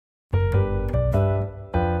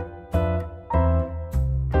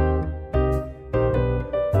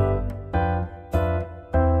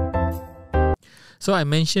So I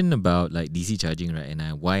mentioned about like DC charging, right?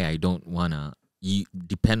 And why I don't wanna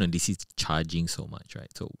depend on DC charging so much,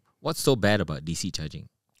 right? So what's so bad about DC charging?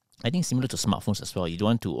 I think similar to smartphones as well. You don't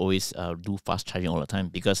want to always do fast charging all the time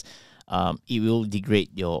because it will degrade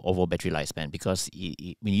your overall battery lifespan. Because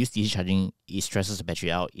when you use DC charging, it stresses the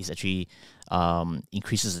battery out. It actually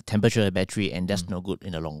increases the temperature of the battery, and that's no good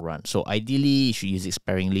in the long run. So ideally, you should use it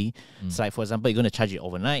sparingly. So like, for example, you're going to charge it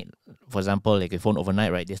overnight. For example, like your phone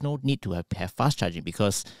overnight, right? There's no need to have fast charging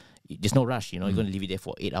because there's no rush. You're going to leave it there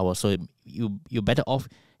for 8 hours. So you're better off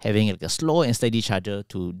having like a slow and steady charger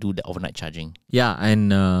to do the overnight charging. Yeah,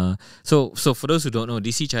 and so for those who don't know,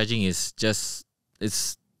 DC charging is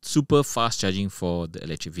it's super fast charging for the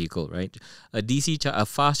electric vehicle, right? A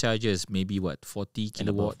fast charger is maybe 40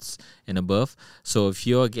 kilowatts and above. So if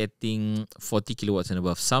you're getting 40 kilowatts and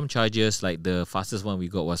above, some chargers, like the fastest one we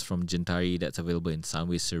got was from Gentari, that's available in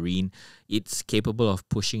Sunway Serene. It's capable of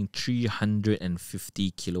pushing 350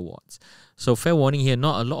 kilowatts. So fair warning here,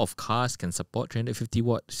 not a lot of cars can support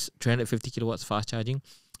 350 kilowatts fast charging.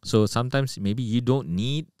 So sometimes maybe you don't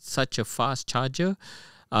need such a fast charger.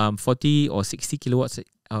 40 or 60 kilowatts,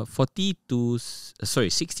 60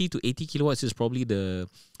 to 80 kilowatts is probably the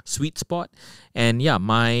sweet spot. And yeah,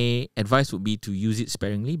 my advice would be to use it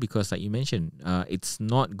sparingly because, like you mentioned, it's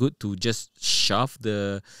not good to just shove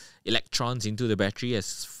the electrons into the battery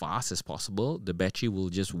as fast as possible. The battery will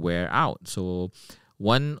just wear out. So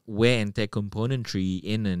one wear and tear componentry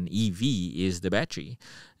in an EV is the battery.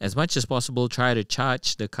 As much as possible, try to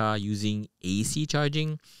charge the car using AC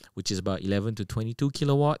charging, which is about 11 to 22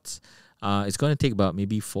 kilowatts. It's going to take about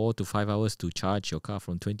maybe 4 to 5 hours to charge your car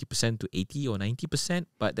from 20% to 80 or 90%,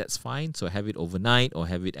 but that's fine. So have it overnight, or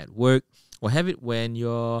have it at work, or have it when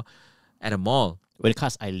you're at a mall. Where the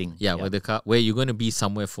car's idling. Yeah, where you're going to be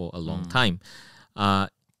somewhere for a long time.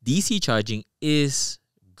 DC charging is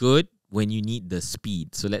good when you need the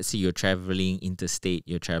speed. So let's say you're traveling interstate,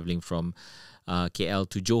 you're traveling from KL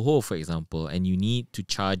to Johor, for example, and you need to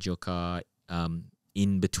charge your car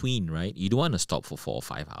in between, right? You don't want to stop for 4 or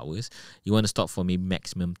 5 hours. You want to stop for maybe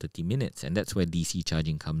maximum 30 minutes. And that's where DC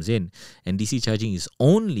charging comes in. And DC charging is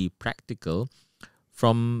only practical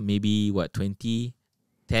from maybe 20%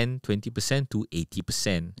 to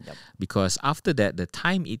 80%. Yep. Because after that, the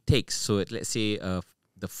time it takes, so let's say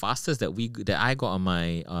the fastest that I got on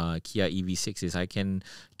my Kia EV6 is I can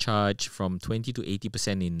charge from 20 to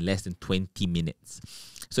 80% in less than 20 minutes.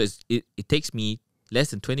 So it takes me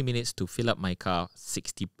less than 20 minutes to fill up my car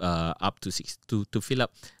to fill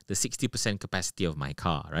up the 60% capacity of my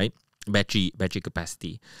car, right? Battery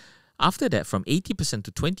capacity. After that, from 80%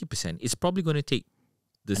 to 20%, it's probably going to take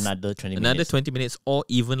another 20 minutes or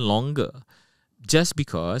even longer. Just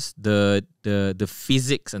because the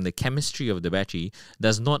physics and the chemistry of the battery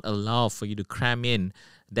does not allow for you to cram in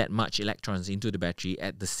that much electrons into the battery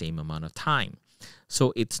at the same amount of time.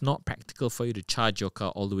 So it's not practical for you to charge your car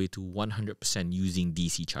all the way to 100% using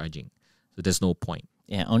DC charging. So there's no point.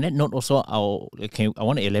 Yeah, on that note also, I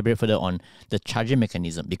want to elaborate further on the charging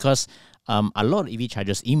mechanism because a lot of EV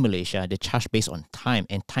chargers in Malaysia, they charge based on time,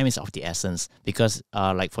 and time is of the essence because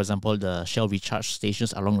like for example, the Shell recharge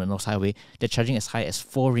stations along the North Highway, they're charging as high as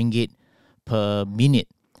 4 ringgit per minute,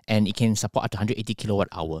 and it can support up to 180 kilowatt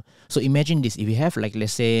hour. So imagine this, if you have like,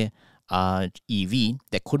 let's say, EV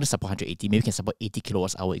that couldn't support 180, maybe can support 80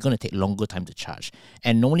 kilowatts hour, it's going to take longer time to charge.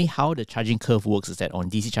 And normally how the charging curve works is that on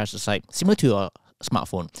DC chargers, like similar to your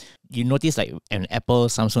smartphone, you notice like an Apple,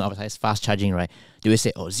 Samsung advertise fast charging, right? They will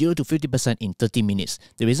say 0 to 50% in 30 minutes.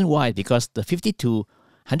 The reason why, because the 50 to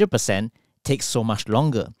 100% takes so much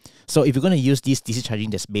longer. So if you're going to use this DC charging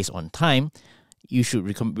that's based on time,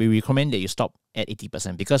 we recommend that you stop at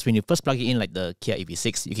 80% because when you first plug it in, like the Kia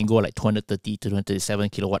EV6, you can go like 230 to 237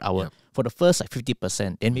 kilowatt hour for the first like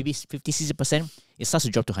 50%. Then maybe 50-60%, it starts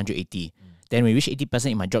to drop to 180. Then when you reach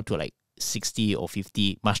 80%, it might drop to like 60 or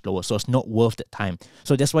 50, much lower. So it's not worth the time.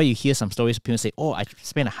 So that's why you hear some stories, people say, oh, I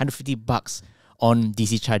spent $150 on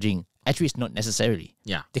DC charging. Actually, it's not necessarily.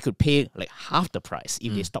 Yeah. They could pay like half the price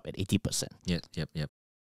if they stop at 80%. Yep.